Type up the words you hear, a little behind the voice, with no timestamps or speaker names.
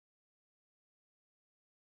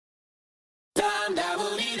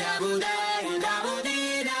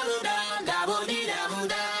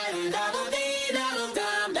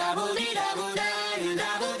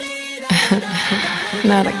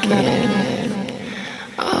Not again.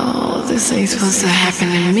 Oh, this ain't supposed to happen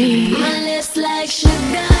to me. My lips like sugar,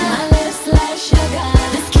 my lips like sugar.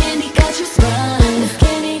 This candy got you sprung, this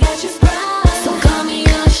candy got you sprung. So call me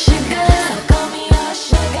your sugar, so call me your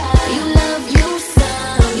sugar. You love you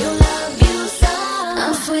some, you love you some.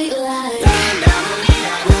 I'm sweet like I'm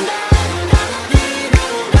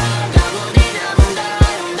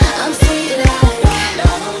sweet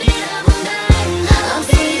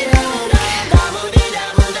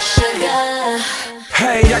like sugar.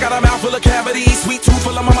 Hey, I got a mouth full of cavities, sweet tooth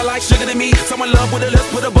full of mama like sugar to me. Someone love with a lip,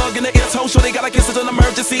 put a bug in the ear, toe, sure they gotta kiss it an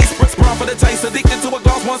emergency. Sprung for the taste, addicted to a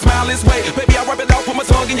gloss, one smile this way. Baby, I rub it out, put my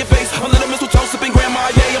tongue in your face. A little mistletoe, sipping grandma,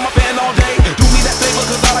 yeah, I'm a fan all day. Do me that favor,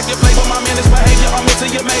 cause I like your flavor, my man is behavior, I'm into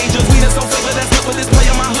your major. Sweet and so flavor, that's good for this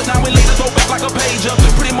player. My hood now and later, throw back like a pager.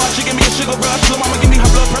 Pretty much, you give me a sugar rush. Little mama, give me high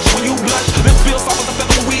blood pressure when you blush. Lips feel soft as a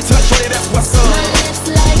feather when we touch, shorty, that's what's up. My lips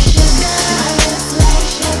like sugar, my lips like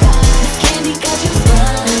sugar. This candy got you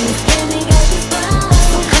sprung, this candy got you sprung.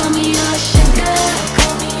 So call me your sugar,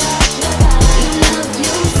 call me your sugar. You love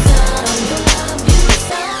you some, you love you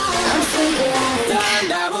some. I'm sweet like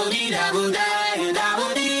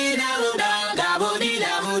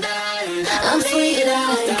I'm sweet like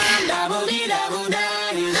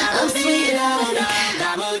I'm sweet like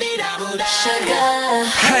sugar.